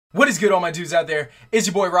What is good, all my dudes out there? It's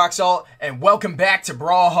your boy Roxalt, and welcome back to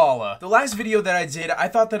Brawlhalla. The last video that I did, I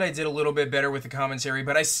thought that I did a little bit better with the commentary,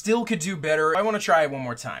 but I still could do better. I want to try it one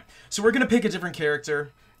more time. So we're going to pick a different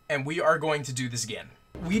character, and we are going to do this again.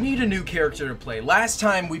 We need a new character to play. Last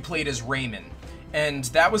time we played as Rayman, and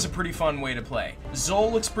that was a pretty fun way to play.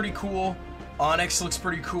 Zol looks pretty cool. Onyx looks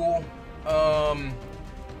pretty cool. I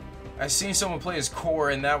seen someone play as Core,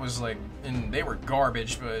 and that was like, and they were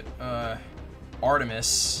garbage, but,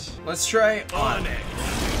 Artemis. Let's try Onyx.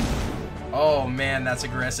 Oh man, that's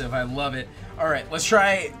aggressive. I love it. Alright, let's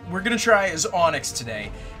try. We're gonna try as Onyx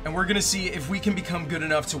today, and we're gonna see if we can become good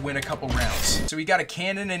enough to win a couple rounds. So he got a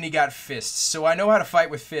cannon and he got fists. So I know how to fight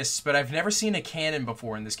with fists, but I've never seen a cannon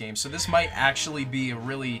before in this game. So this might actually be a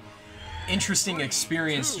really interesting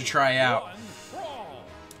experience to try out.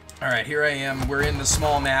 Alright, here I am. We're in the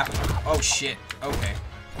small map. Oh shit. Okay.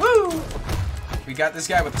 Woo! We got this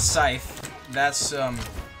guy with the scythe. That's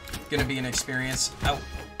gonna be an experience. Ow.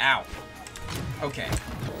 Ow. Okay.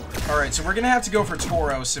 Alright, so we're gonna have to go for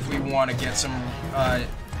Tauros if we want to get some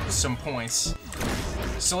points.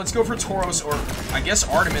 So let's go for Tauros, or I guess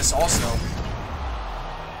Artemis also.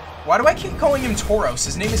 Why do I keep calling him Tauros?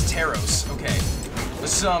 His name is Taros. Okay.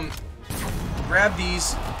 Let's grab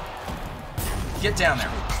these. Get down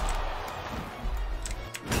there.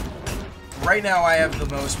 Right now I have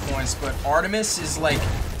the most points, but Artemis is looking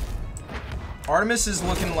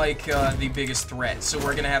like the biggest threat, so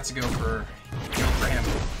we're gonna have to go for him.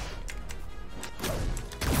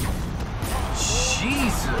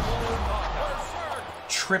 Jesus!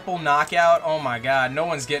 Triple knockout. Oh my God! No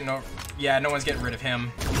one's getting rid of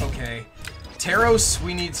him. Okay, Taros.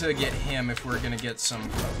 We need to get him if we're gonna get some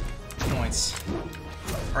points.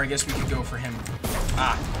 Or I guess we could go for him.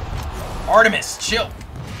 Ah, Artemis, chill.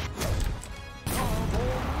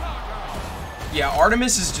 Yeah,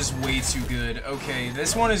 Artemis is just way too good. Okay,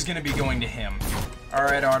 this one is gonna be going to him.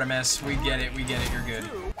 Alright, Artemis, we get it, you're good.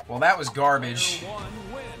 Well, that was garbage.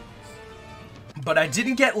 But I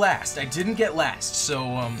didn't get last,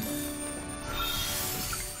 so,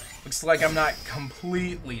 looks like I'm not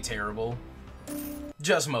completely terrible.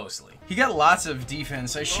 Just mostly. He got lots of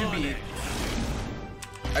defense. I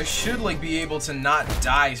should, like, be able to not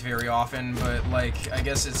die very often, but, like, I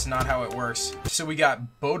guess it's not how it works. So we got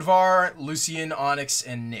Bodvar, Lucian, Onyx,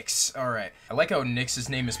 and Nyx. Alright. I like how Nyx's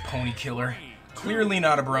name is Pony Killer. Clearly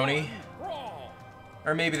not a brony.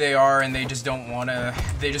 Or maybe they are, and they just don't wanna,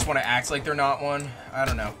 they just wanna act like they're not one. I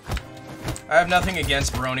don't know. I have nothing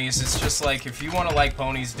against bronies. It's just like, if you wanna like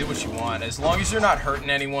ponies, do what you want. As long as you're not hurting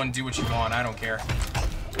anyone, do what you want. I don't care.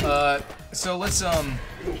 So let's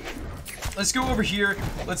go over here.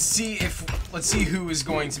 Let's see who is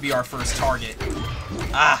going to be our first target.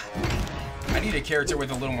 Ah, I need a character with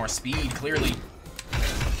a little more speed, clearly.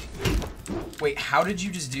 Wait, how did you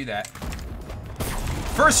just do that?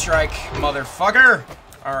 First strike, motherfucker.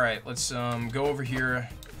 All right, let's go over here.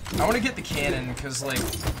 I want to get the cannon because, like,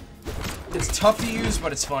 it's tough to use,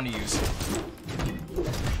 but it's fun to use.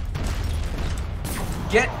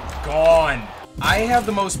 Get gone. I have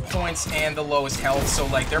the most points and the lowest health, so,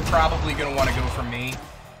 like, they're probably gonna want to go for me.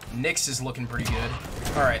 Nyx is looking pretty good.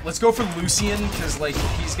 Alright, let's go for Lucian, because, like,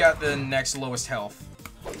 he's got the next lowest health.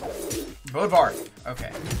 Bodvar.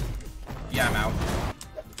 Okay. Yeah, I'm out.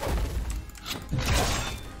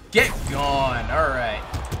 Get gone. Alright.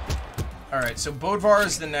 Alright, so Bodvar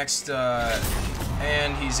is the next,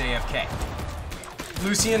 and he's AFK.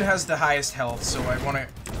 Lucian has the highest health, so I want to,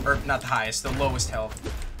 or not the highest, the lowest health.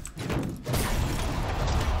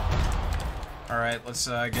 Alright, let's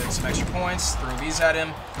get some extra points, throw these at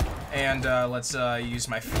him, and let's use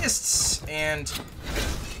my fists, and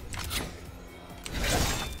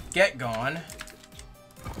get gone.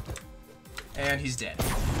 And he's dead.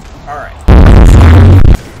 Alright.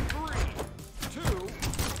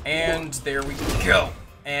 And there we go.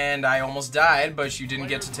 And I almost died, but you didn't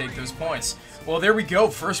get to take those points. Well, there we go.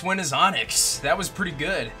 First win is Onyx. That was pretty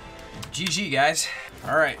good. GG, guys.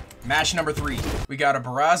 Alright, match number 3. We got a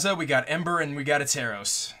Barraza, we got Ember, and we got a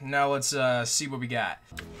Taros. Now let's see what we got.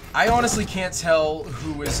 I honestly can't tell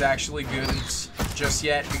who is actually good just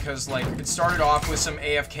yet, because, like, it started off with some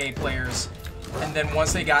AFK players, and then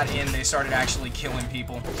once they got in, they started actually killing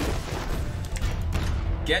people.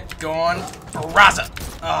 Get gone, Barraza!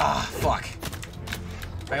 Ah, fuck.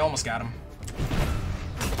 I almost got him.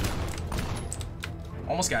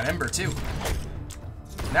 Almost got Ember, too.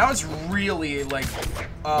 Now it's really, like,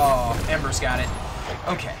 oh, Ember's got it.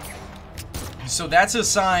 Okay. So that's a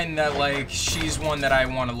sign that, like, she's one that I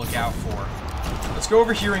want to look out for. Let's go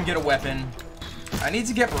over here and get a weapon. I need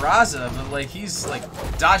to get Barraza, but, like, he's, like,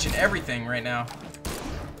 dodging everything right now.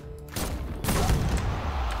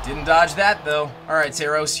 Didn't dodge that, though. Alright,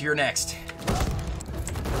 Teros, you're next.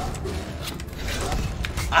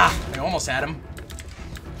 Ah, I almost had him.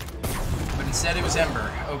 But instead it was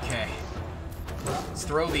Ember. Okay. Let's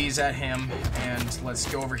throw these at him, and let's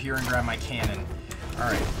go over here and grab my cannon.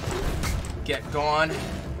 Alright. Get gone.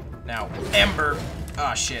 Now, Ember.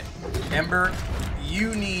 Ah, shit. Ember,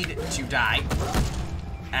 you need to die.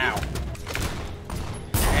 Ow.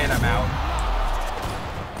 And I'm out.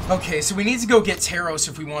 Okay, so we need to go get Teros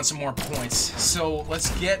if we want some more points. So let's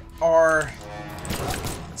get our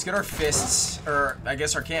fists, or I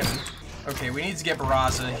guess our cannon. Okay, we need to get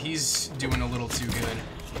Barraza. He's doing a little too good.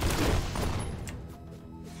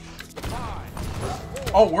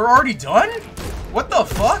 Oh, we're already done? What the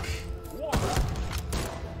fuck?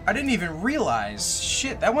 I didn't even realize.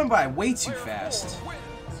 Shit, that went by way too fast.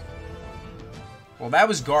 Well, that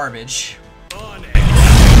was garbage.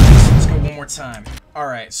 Let's go one more time.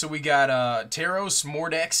 Alright, so we got Teros,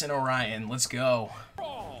 Mordex, and Orion. Let's go.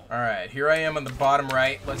 Alright, here I am on the bottom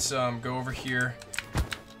right. Let's go over here.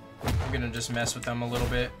 I'm gonna just mess with them a little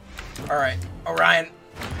bit. Alright, Orion,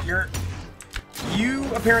 you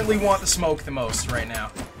apparently want the smoke the most right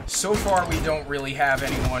now. So far, we don't really have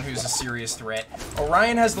anyone who's a serious threat.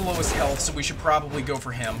 Orion has the lowest health, so we should probably go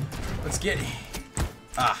for him. Let's get...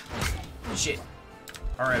 Ah. Shit.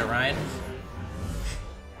 Alright, Orion.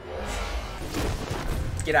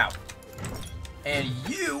 Get out. And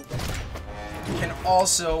you can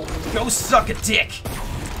also go suck a dick.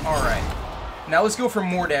 Alright. Now let's go for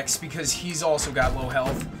Mordex, because he's also got low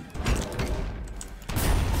health.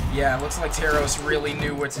 Yeah, looks like Teros really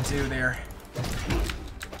knew what to do there.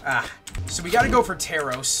 Ah. So we gotta go for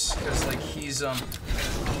Teros, because, like, he's,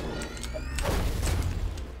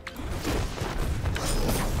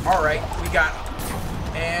 Alright, we got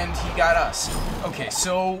him. And he got us. Okay,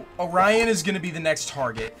 so Orion is gonna be the next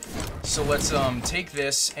target. So let's take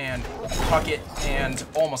this and huck it and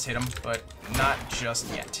almost hit him, but not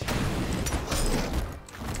just yet.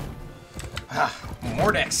 Ah,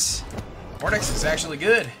 Mordex. Mordex is actually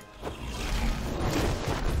good.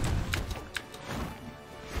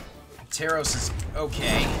 Teros is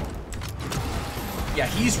okay. Yeah,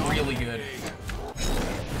 he's really good.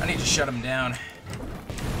 I need to shut him down.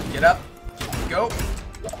 Get up. Go.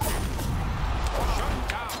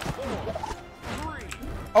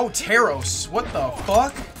 Oh, Teros. What the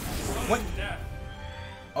fuck? What?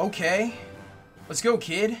 Okay. Let's go,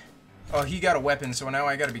 kid. Oh, he got a weapon, so now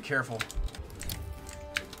I gotta be careful.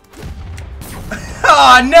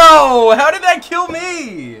 Ah, no! How did that kill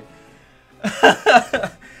me?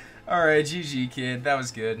 Alright, GG, kid. That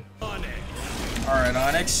was good. Alright,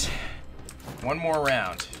 Onyx. One more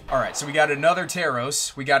round. Alright, so we got another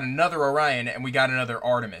Teros, we got another Orion, and we got another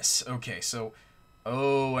Artemis. Okay, so...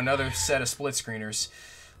 Oh, another set of split screeners.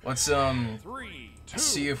 Let's,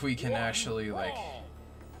 see if we can actually, like,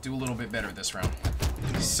 do a little bit better this round.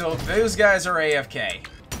 So, those guys are AFK.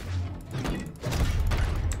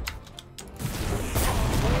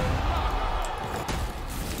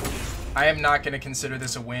 I am not going to consider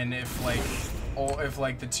this a win if,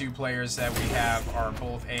 like, the two players that we have are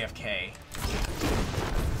both AFK.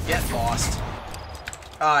 Get lost.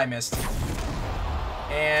 Ah, I missed.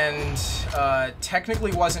 And,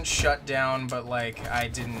 technically wasn't shut down, but, like, I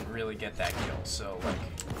didn't really get that kill, so, like...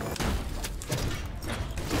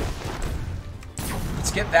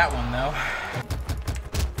 Let's get that one,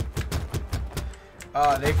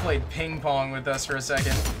 though. They played ping pong with us for a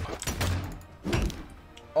second.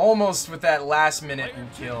 Almost with that last minute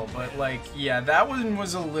kill, but, like, yeah, that one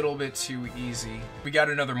was a little bit too easy. We got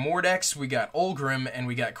another Mordex, we got Ulgrim, and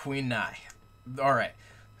we got Queen Nai. Alright,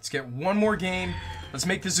 let's get one more game. Let's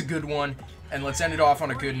make this a good one, and let's end it off on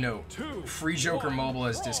a good note. Free Joker Mobile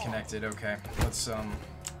has disconnected. Okay, let's,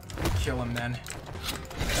 kill him then.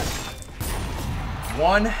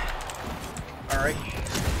 One. Alright.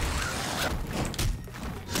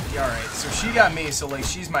 Yeah, alright, so she got me, so, like,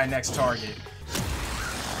 she's my next target.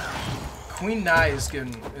 Queen Nai is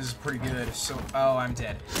pretty good, so... Oh, I'm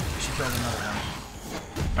dead. She killed another one.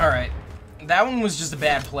 Alright. That one was just a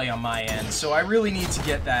bad play on my end, so I really need to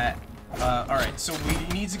get that... Alright, so we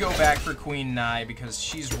need to go back for Queen Nai, because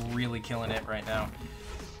she's really killing it right now.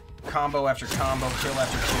 Combo after combo, kill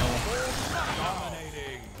after kill.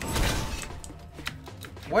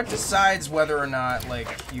 What decides whether or not, like,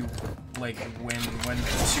 you... Like, when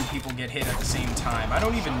two people get hit at the same time? I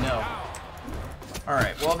don't even know.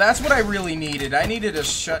 Alright, well, that's what I really needed. I needed to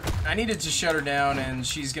shut her down, and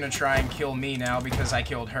she's gonna try and kill me now because I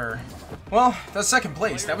killed her. Well, that's second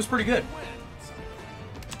place. That was pretty good.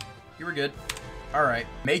 You were good. Alright.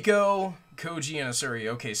 Mako, Koji, and Asuri.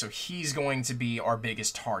 Okay, so he's going to be our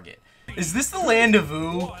biggest target. Is this the land of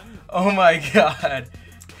Ooh? Oh my god.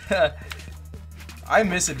 I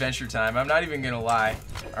miss Adventure Time, I'm not even gonna lie.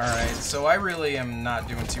 Alright, so I really am not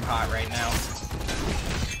doing too hot right now.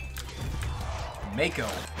 Mako.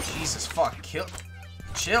 Jesus fuck,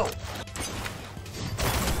 chill.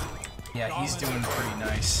 Yeah, he's doing pretty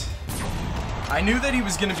nice. I knew that he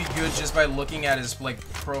was gonna be good just by looking at his, like,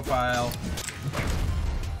 profile.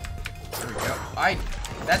 There we go.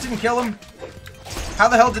 That didn't kill him? How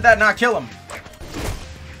the hell did that not kill him?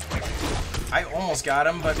 I almost got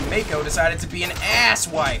him, but Mako decided to be an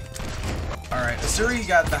asswipe. Alright, Asuri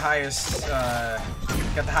got the highest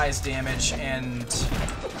damage, and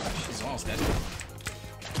she's almost dead.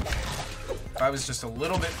 If I was just a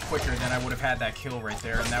little bit quicker, then I would have had that kill right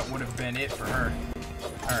there, and that would have been it for her.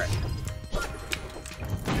 Alright.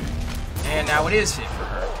 And now it is it for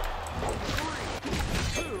her.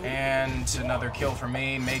 And another kill for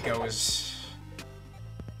me. Mako is...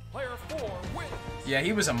 Yeah,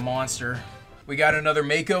 he was a monster. We got another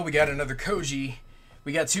Mako, we got another Koji.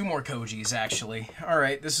 We got 2 more Kojis, actually.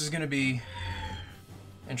 Alright, this is gonna be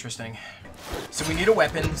interesting. So we need a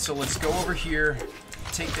weapon, so let's go over here,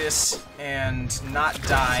 take this, and not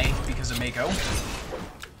die because of Mako.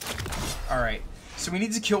 Alright, so we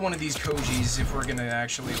need to kill one of these Kojis if we're gonna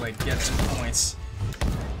actually, like, get some points.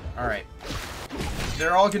 Alright.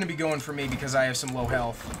 They're all gonna be going for me because I have some low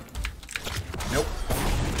health. Nope.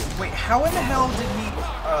 Wait, how in the hell did he,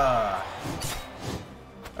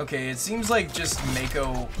 Okay, it seems like just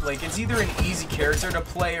Mako, like, it's either an easy character to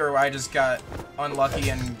play or I just got unlucky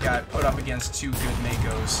and got put up against 2 good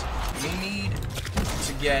Makos. We need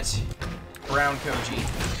to get Brown Koji.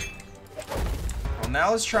 Well,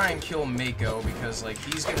 now let's try and kill Mako because, like,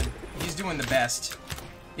 he's doing the best.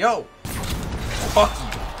 Yo! Fuck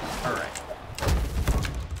you! Alright.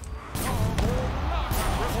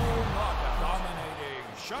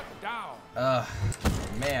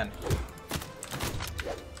 Man.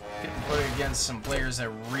 Getting put against some players that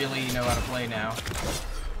really know how to play now.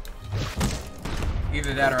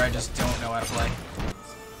 Either that or I just don't know how to play.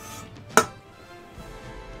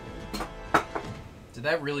 Did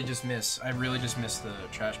that really just miss? I really just missed the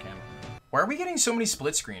trash can. Why are we getting so many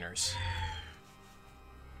split screeners?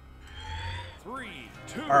 3,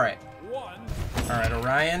 2, Alright. 1. Alright,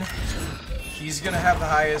 Orion. He's gonna have the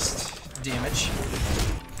highest damage.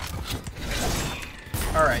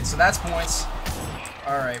 Alright, so that's points.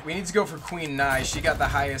 Alright, we need to go for Queen Nai. She got the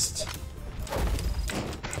highest.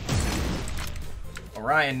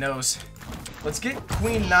 Orion knows. Let's get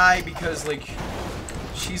Queen Nai because, like,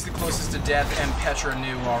 she's the closest to death, and Petra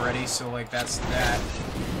knew already, so, like, that's that.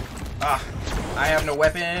 Ah, I have no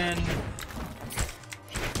weapon.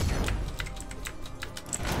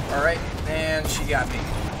 Alright, and she got me.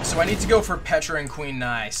 So I need to go for Petra and Queen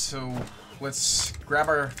Nai, so let's grab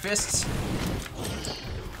our fists.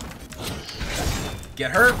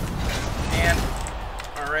 Get her. And,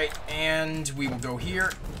 alright, and we will go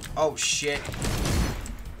here. Oh, shit.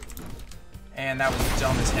 And that was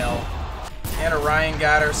dumb as hell. And Orion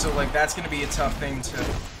got her, so, like, that's gonna be a tough thing to...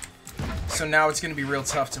 So now it's gonna be real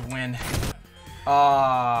tough to win.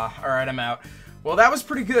 Alright, I'm out. Well, that was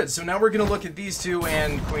pretty good. So now we're gonna look at these 2,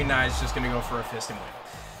 and Queen Nai's just gonna go for a fist and win.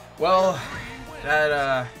 Well,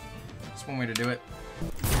 that's one way to do it.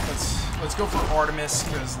 Let's go for Artemis,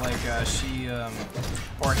 because, like, she,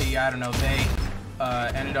 or he, I don't know, they,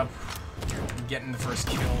 ended up getting the first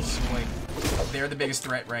kills, so, like, they're the biggest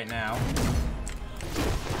threat right now.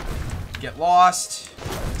 Get lost.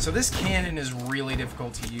 So this cannon is really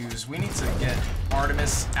difficult to use. We need to get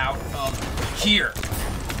Artemis out of here.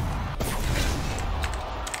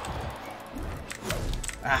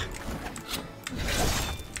 Ah.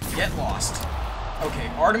 Get lost. Okay,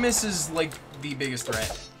 Artemis is, like, the biggest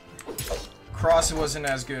threat. Cross wasn't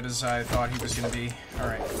as good as I thought he was going to be.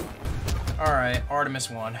 Alright. Alright,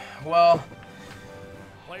 Artemis won. Well,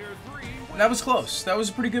 that was close. That was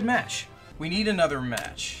a pretty good match. We need another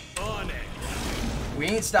match. Onyx. We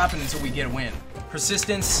ain't stopping until we get a win.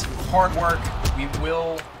 Persistence, hard work,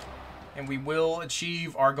 we will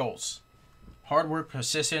achieve our goals. Hard work,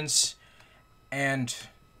 persistence, and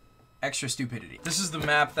extra stupidity. This is the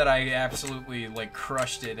map that I absolutely, like,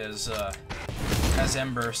 crushed it as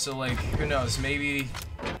Ember. So, like, who knows? Maybe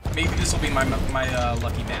this will be my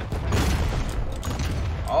lucky map.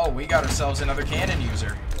 Oh, we got ourselves another cannon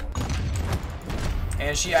user,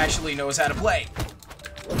 and she actually knows how to play.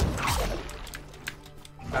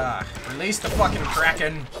 Release the fucking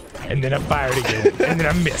Kraken. And then I fired again. And then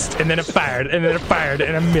I missed. And then I fired. And then I fired.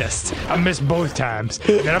 And I missed. I missed both times.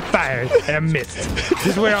 And then I fired. And I missed.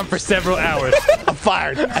 This went on for several hours. I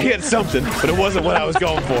fired. I hit something, but it wasn't what I was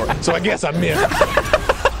going for. So I guess I missed.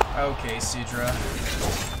 Okay, Sidra.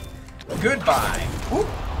 Goodbye. Whoop.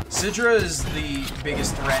 Sidra is the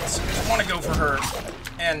biggest threat, so I want to go for her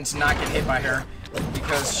and not get hit by her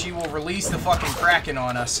because she will release the fucking Kraken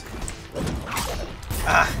on us.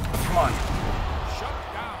 Ah, come on.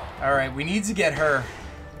 Alright, we need to get her.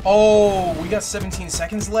 Oh, we got 17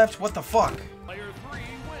 seconds left? What the fuck? Player 3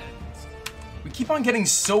 wins. We keep on getting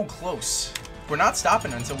so close. We're not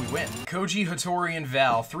stopping until we win. Koji, Hattori, and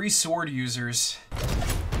Val, 3 sword users.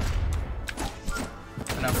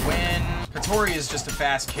 Enough win. Hattori is just a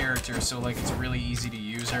fast character, so like it's really easy to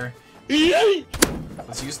use her.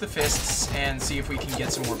 Let's use the fists and see if we can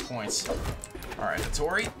get some more points. Alright,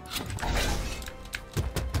 Hattori.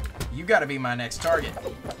 You gotta be my next target.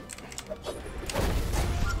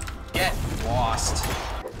 Get lost.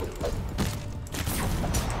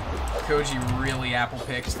 Koji really apple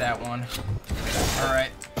picked that one.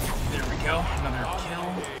 Alright, there we go. Another kill.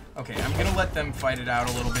 Okay, I'm gonna let them fight it out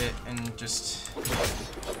a little bit and just...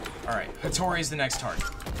 Alright, Hattori's the next target.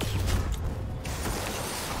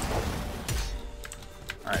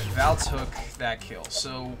 Alright, Val took that kill,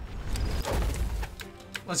 so...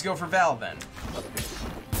 Let's go for Val then.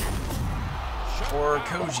 Or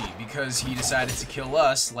Koji, because he decided to kill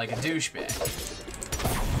us like a douchebag.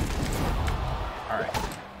 Alright,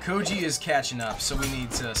 Koji is catching up, so we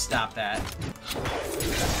need to stop that.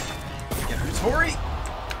 Get Hattori!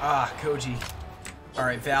 Ah, Koji.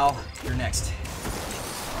 Alright, Val, you're next.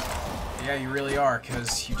 Yeah, you really are,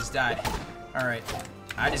 because you just died. Alright,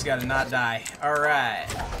 I just gotta not die. Alright.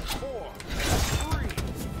 4, 3,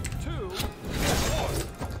 2,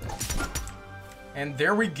 1. And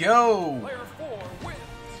there we go! Player 4 wins.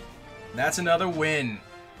 That's another win.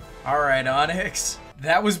 Alright, Onyx.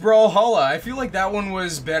 That was Brawlhalla. I feel like that one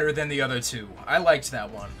was better than the other two. I liked that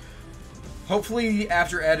one. Hopefully,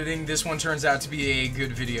 after editing, this one turns out to be a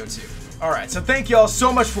good video too. Alright, so thank y'all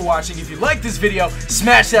so much for watching. If you liked this video,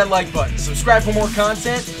 smash that like button. Subscribe for more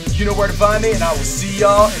content. You know where to find me, and I will see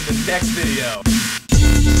y'all in the next video.